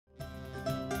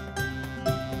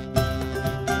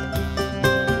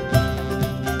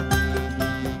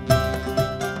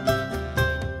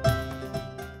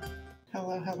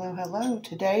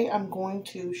today I'm going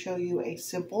to show you a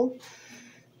simple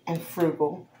and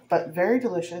frugal but very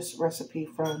delicious recipe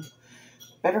from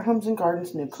Better Homes and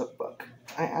Gardens' new cookbook.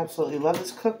 I absolutely love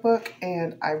this cookbook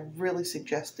and I really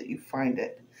suggest that you find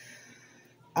it.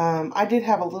 I did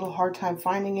have a little hard time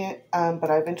finding it, but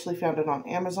I eventually found it on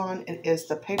Amazon. It is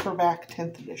the paperback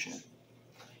 10th edition.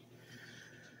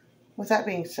 With that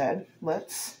being said,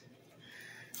 let's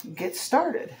get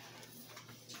started.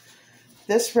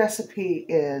 This recipe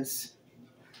is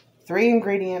 3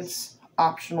 ingredients,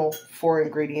 optional 4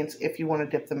 ingredients if you want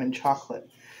to dip them in chocolate.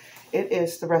 It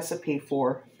is the recipe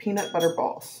for peanut butter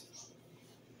balls.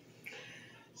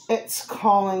 It's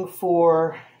calling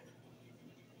for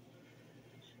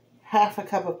half a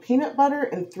cup of peanut butter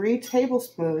and 3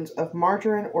 tablespoons of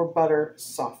margarine or butter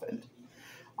softened.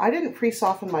 I didn't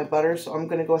pre-soften my butter, so I'm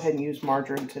going to go ahead and use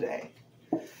margarine today.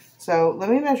 So let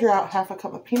me measure out half a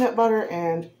cup of peanut butter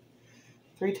and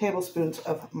 3 tablespoons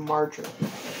of margarine.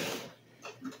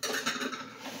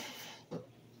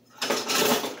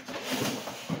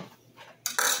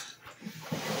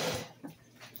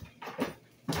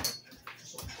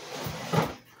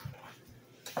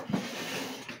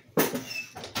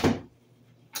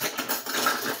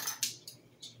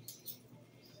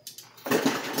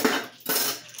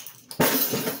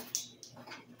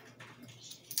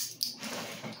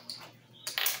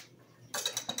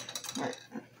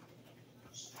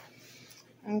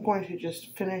 I'm going to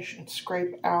just finish and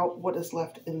scrape out what is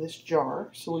left in this jar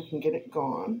so we can get it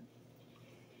gone.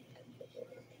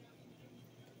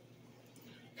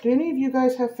 Do any of you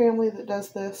guys have family that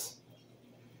does this?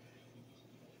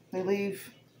 They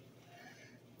leave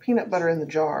peanut butter in the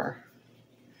jar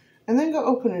and then go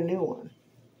open a new one.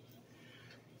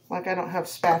 Like I don't have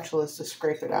spatulas to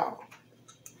scrape it out.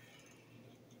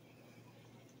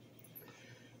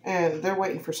 And they're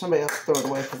waiting for somebody else to throw it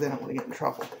away because they don't want to get in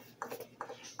trouble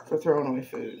for throwing away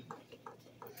food.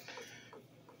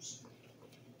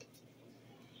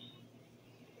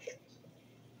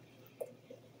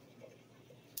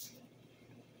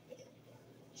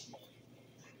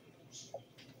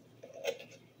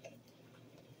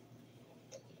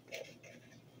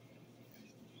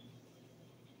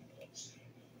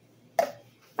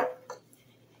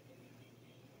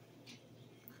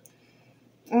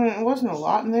 It wasn't a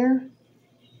lot in there, and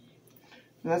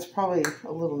that's probably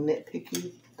a little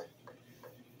nitpicky.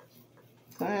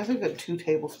 I think I got 2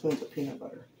 tablespoons of peanut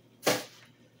butter in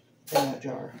that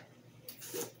jar.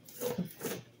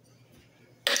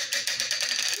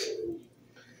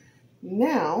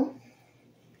 Now,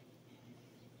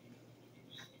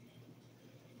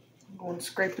 I'm going to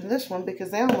scrape in this one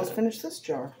because they almost finished this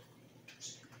jar.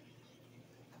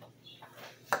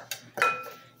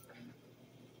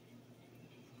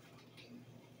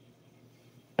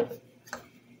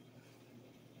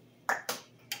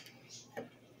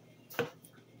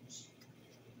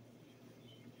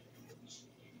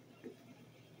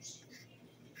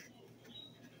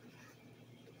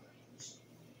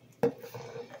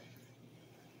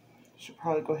 Should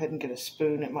probably go ahead and get a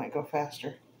spoon. It might go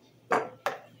faster.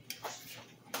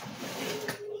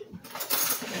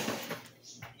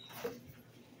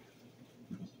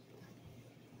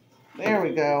 There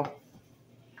we go.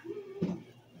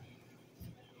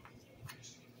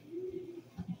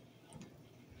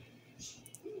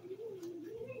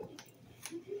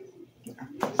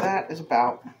 That is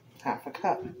about half a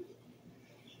cup.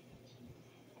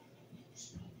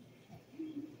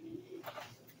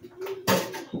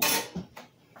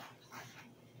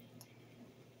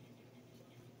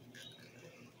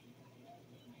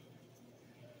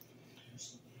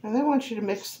 And then I want you to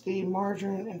mix the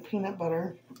margarine and peanut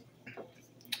butter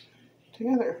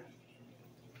together.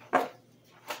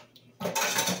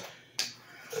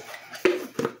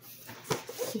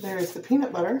 So there is the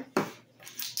peanut butter.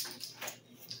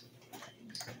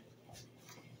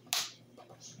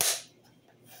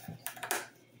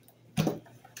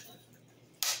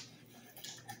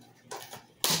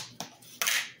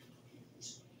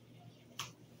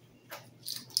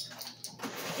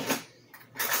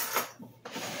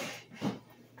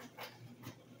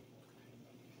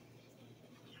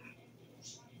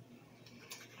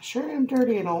 Sure am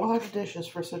dirty in a lot of dishes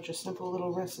for such a simple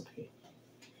little recipe.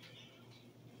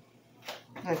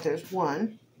 All right, there's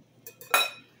 1.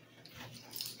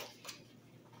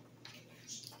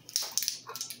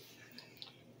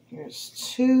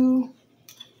 Here's 2.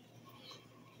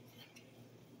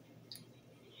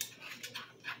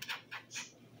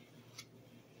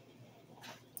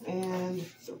 And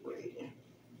 3.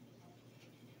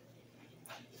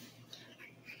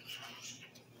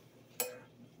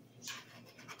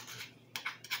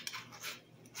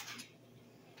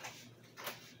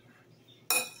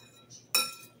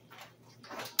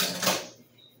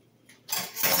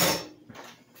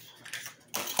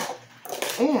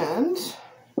 And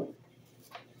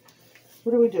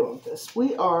what are we doing with this?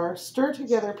 We are stir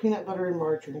together peanut butter and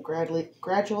margarine.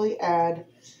 Gradually add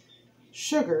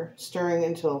sugar, stirring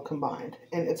until combined.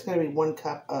 And it's going to be 1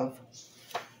 cup of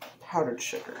powdered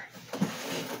sugar.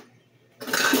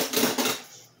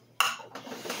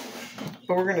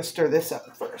 But we're going to stir this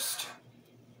up first.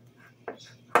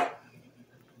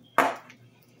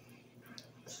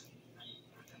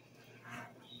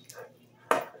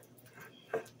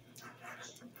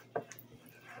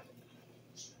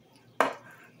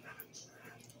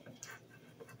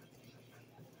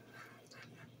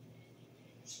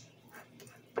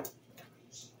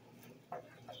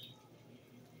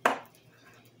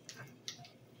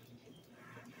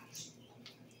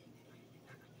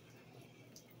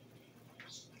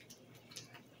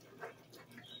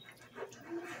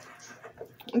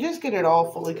 And just get it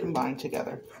all fully combined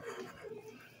together.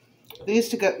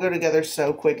 These go together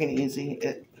so quick and easy.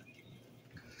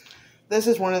 This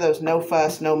is one of those no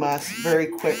fuss, no muss, very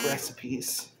quick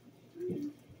recipes.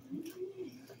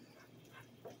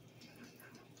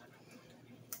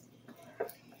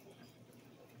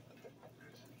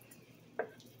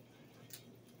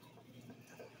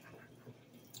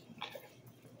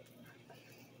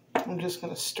 I'm just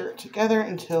going to stir it together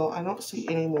until I don't see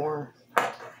any more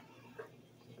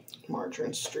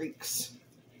margarine streaks.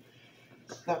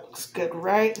 That looks good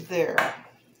right there.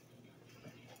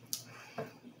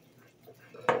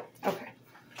 Okay.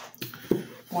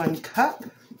 1 cup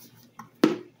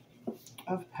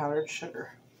of powdered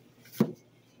sugar.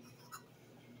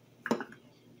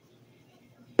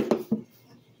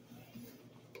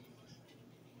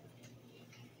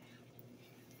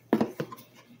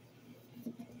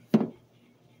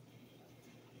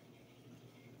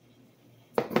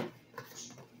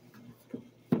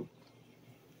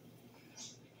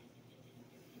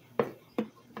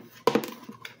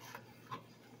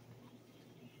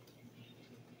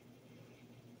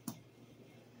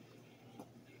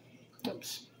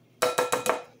 Oops.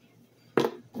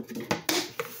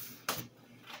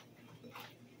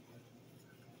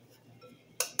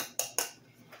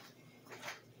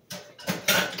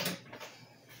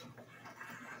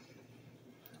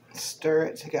 Stir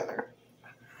it together.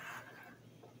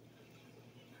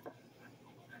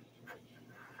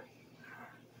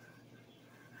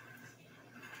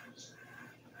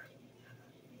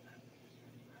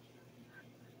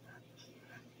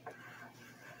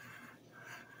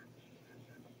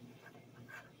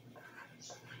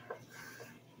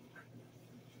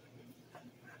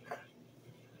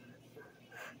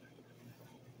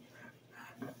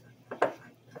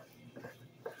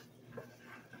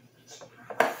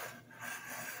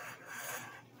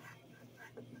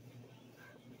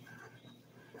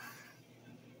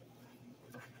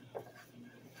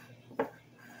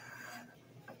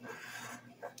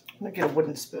 I'm going to get a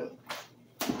wooden spoon.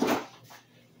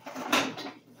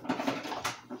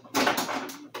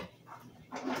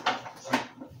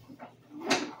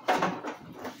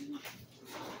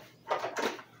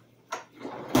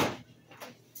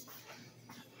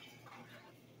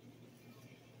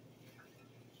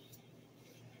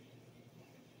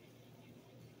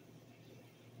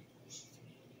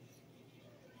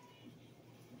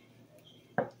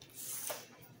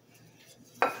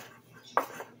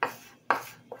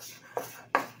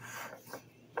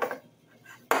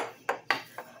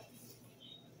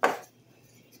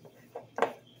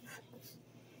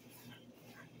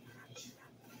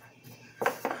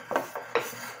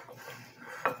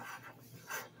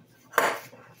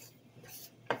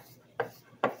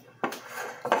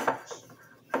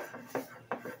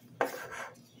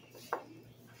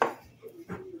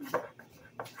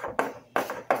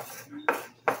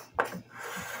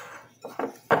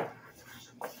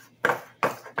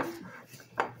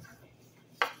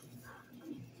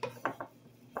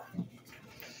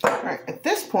 Alright, at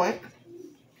this point,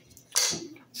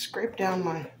 scrape down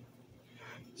my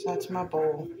sides of my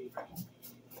bowl.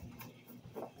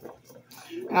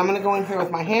 And I'm going to go in here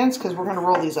with my hands because we're going to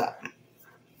roll these up.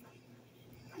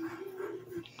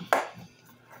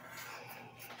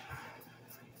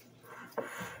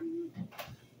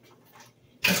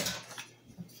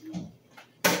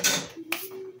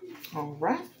 All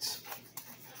right.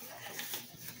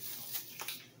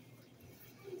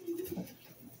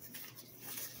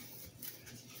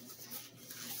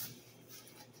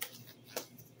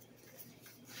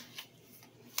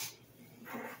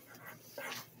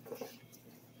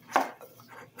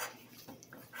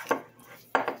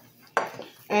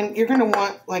 And you're going to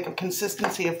want like a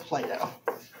consistency of Play-Doh.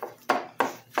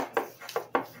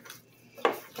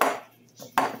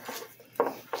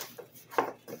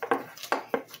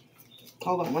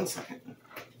 Hold on one second.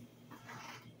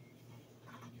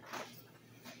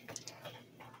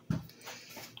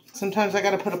 Sometimes I got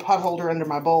to put a pot holder under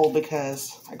my bowl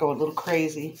because I go a little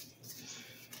crazy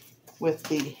with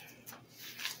the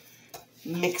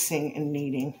mixing and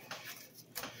kneading.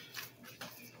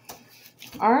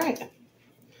 All right,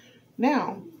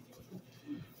 now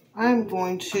I'm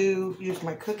going to use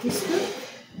my cookie scoop.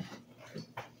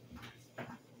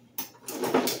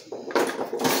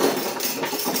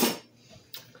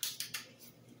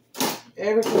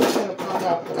 Everything's going to pop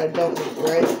out that I don't need,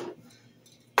 right?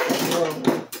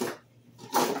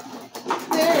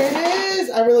 There it is.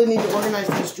 I really need to organize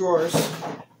these drawers.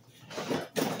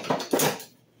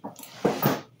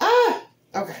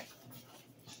 Okay.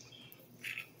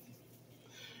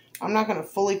 I'm not going to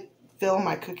fully fill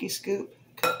my cookie scoop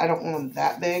because I don't want them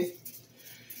that big.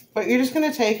 But you're just going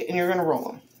to take and you're going to roll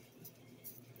them.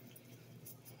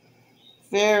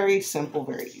 Very simple,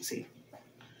 very easy.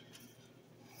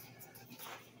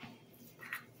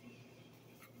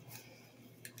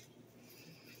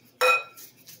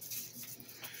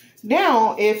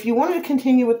 Now, if you wanted to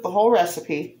continue with the whole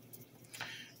recipe,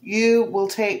 you will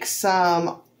take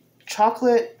some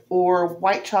chocolate or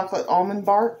white chocolate almond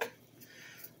bark,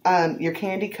 your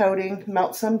candy coating,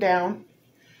 melt some down,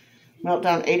 melt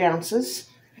down 8 ounces,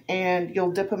 and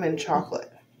you'll dip them in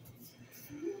chocolate.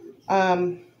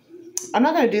 I'm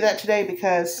not going to do that today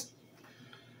because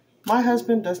my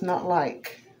husband does not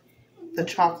like the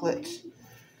chocolate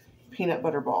peanut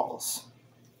butter balls.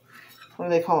 What do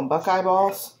they call them? Buckeye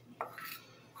balls?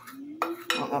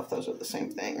 I don't know if those are the same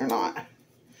thing or not.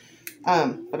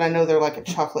 But I know they're like a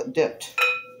chocolate dipped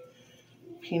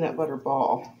peanut butter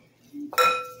ball.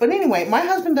 But anyway, my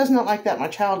husband does not like that. My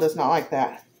child does not like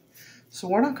that. So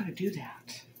we're not going to do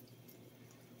that.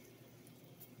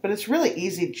 But it's really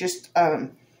easy. Just,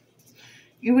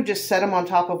 you would just set them on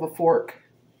top of a fork,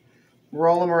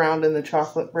 roll them around in the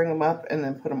chocolate, bring them up, and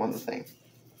then put them on the thing.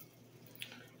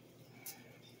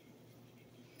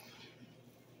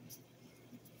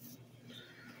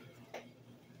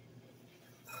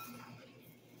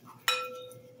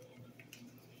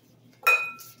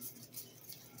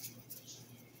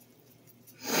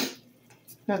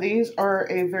 Now these are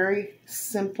a very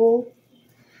simple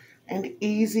and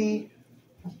easy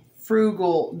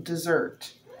frugal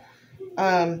dessert.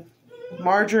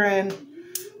 Margarine,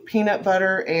 peanut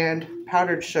butter, and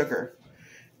powdered sugar.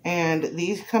 And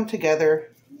these come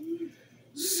together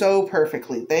so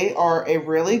perfectly. They are a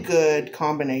really good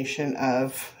combination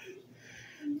of,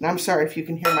 and I'm sorry if you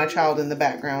can hear my child in the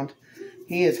background.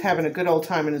 He is having a good old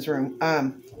time in his room.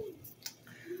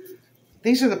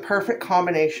 These are the perfect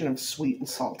combination of sweet and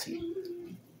salty.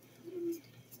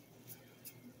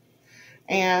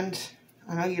 And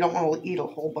I know you don't want to eat a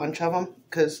whole bunch of them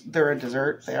because they're a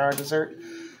dessert. They are a dessert.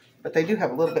 But they do have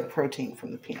a little bit of protein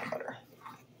from the peanut butter.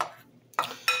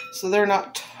 So they're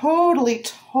not totally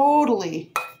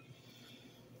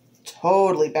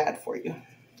bad for you.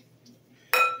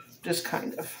 Just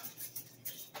kind of.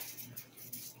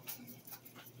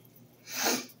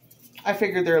 I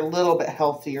figured they're a little bit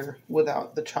healthier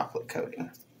without the chocolate coating.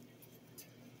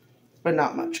 But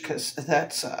not much, because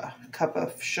that's a cup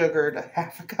of sugar to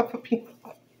half a cup of peanut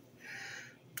butter.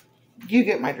 You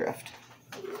get my drift.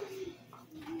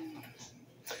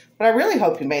 But I really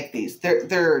hope you make these.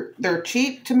 They're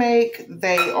cheap to make.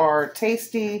 They are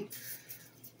tasty.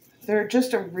 They're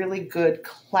just a really good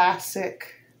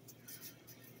classic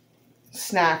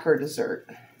snack or dessert.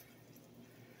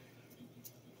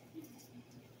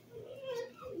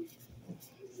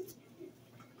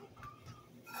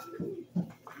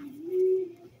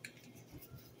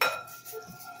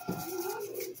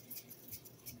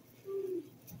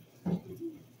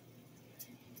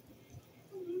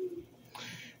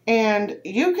 And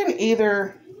you can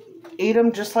either eat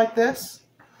them just like this.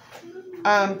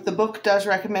 The book does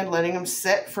recommend letting them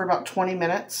sit for about 20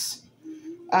 minutes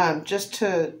just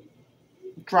to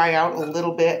dry out a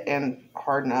little bit and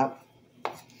harden up.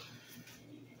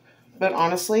 But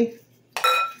honestly,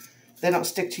 they don't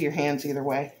stick to your hands either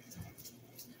way.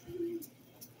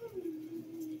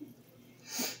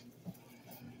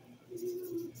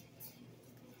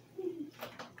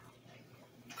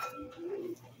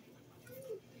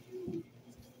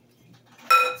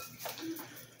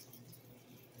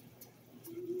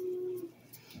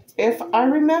 If I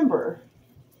remember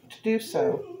to do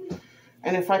so,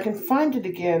 and if I can find it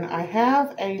again, I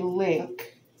have a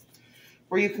link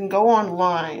where you can go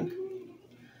online.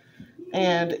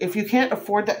 And if you can't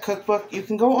afford that cookbook, you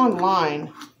can go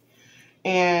online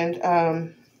and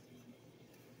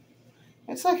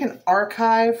it's like an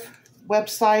archive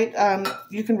website.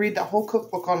 You can read the whole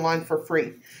cookbook online for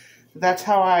free. That's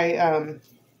how I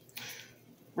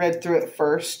read through it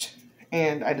first,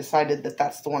 and I decided that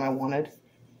that's the one I wanted.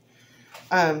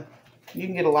 You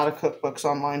can get a lot of cookbooks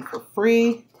online for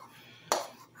free.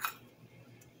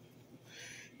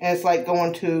 And it's like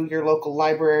going to your local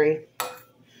library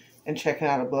and checking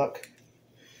out a book,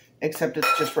 except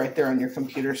it's just right there on your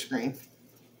computer screen.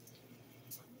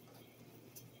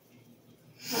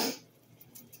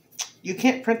 You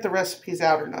can't print the recipes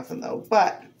out or nothing though,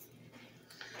 but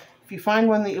if you find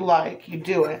one that you like, you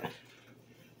do it.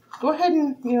 Go ahead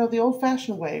and, the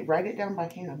old-fashioned way, write it down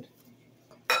by hand.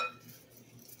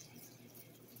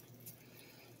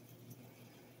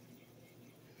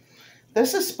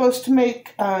 This is supposed to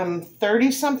make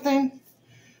 30-something,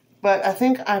 but I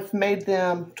think I've made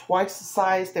them twice the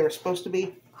size they were supposed to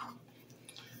be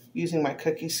using my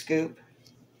cookie scoop,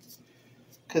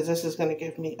 because this is going to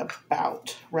give me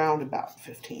round about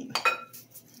 15.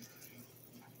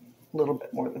 A little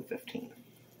bit more than 15.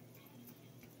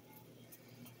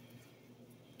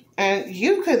 And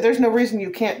there's no reason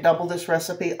you can't double this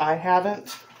recipe. I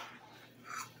haven't.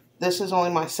 This is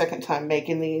only my second time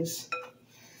making these.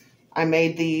 I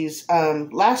made these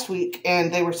last week,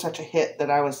 and they were such a hit that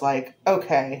I was like,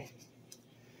 okay,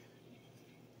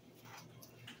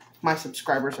 my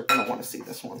subscribers are going to want to see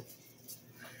this one.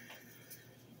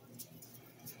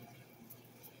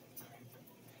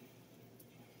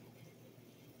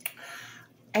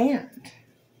 And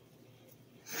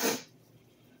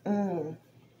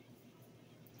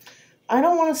I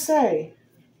don't want to say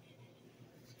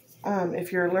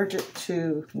if you're allergic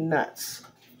to nuts.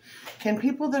 Can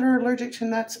people that are allergic to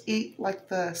nuts eat like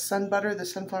the sun butter, the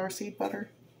sunflower seed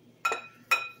butter?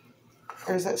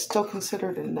 Or is that still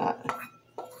considered a nut?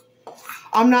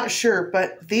 I'm not sure,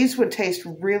 but these would taste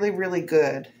really, really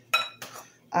good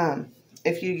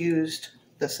if you used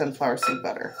the sunflower seed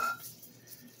butter.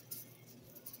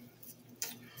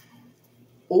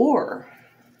 Or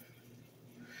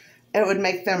it would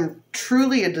make them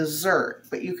truly a dessert,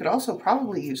 but you could also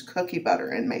probably use cookie butter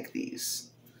and make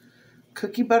these.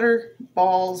 Cookie butter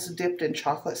balls dipped in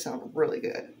chocolate sound really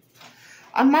good.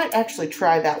 I might actually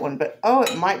try that one, but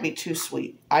it might be too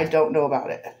sweet. I don't know about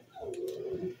it.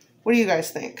 What do you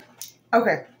guys think?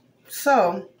 Okay,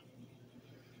 so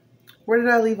where did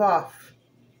I leave off?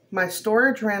 My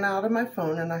storage ran out of my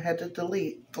phone and I had to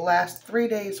delete the last 3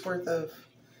 days worth of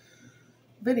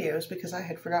videos because I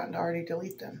had forgotten to already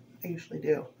delete them. I usually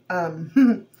do.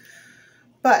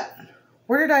 But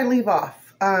where did I leave off?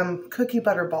 Cookie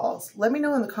butter balls. Let me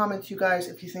know in the comments, you guys,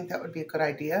 if you think that would be a good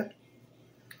idea.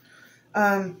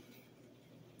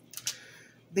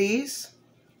 These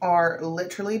are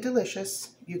literally delicious.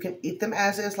 You can eat them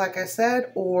as is, like I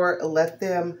said, or let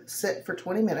them sit for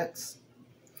 20 minutes,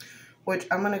 which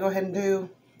I'm going to go ahead and do.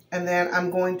 And then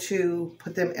I'm going to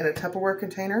put them in a Tupperware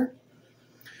container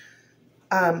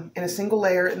in a single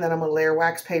layer, and then I'm going to layer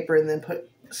wax paper and then put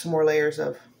some more layers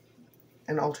of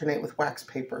and alternate with wax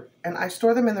paper. And I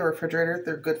store them in the refrigerator.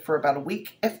 They're good for about a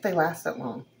week if they last that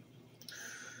long.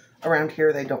 Around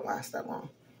here, they don't last that long.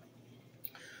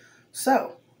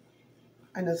 So,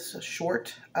 I know this is a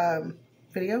short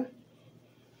video.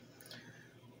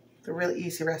 It's a really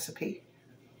easy recipe.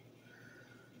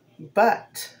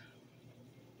 But,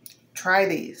 try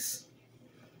these.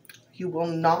 You will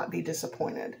not be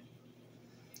disappointed.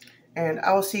 And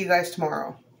I will see you guys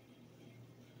tomorrow.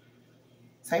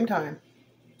 Same time,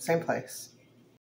 same place.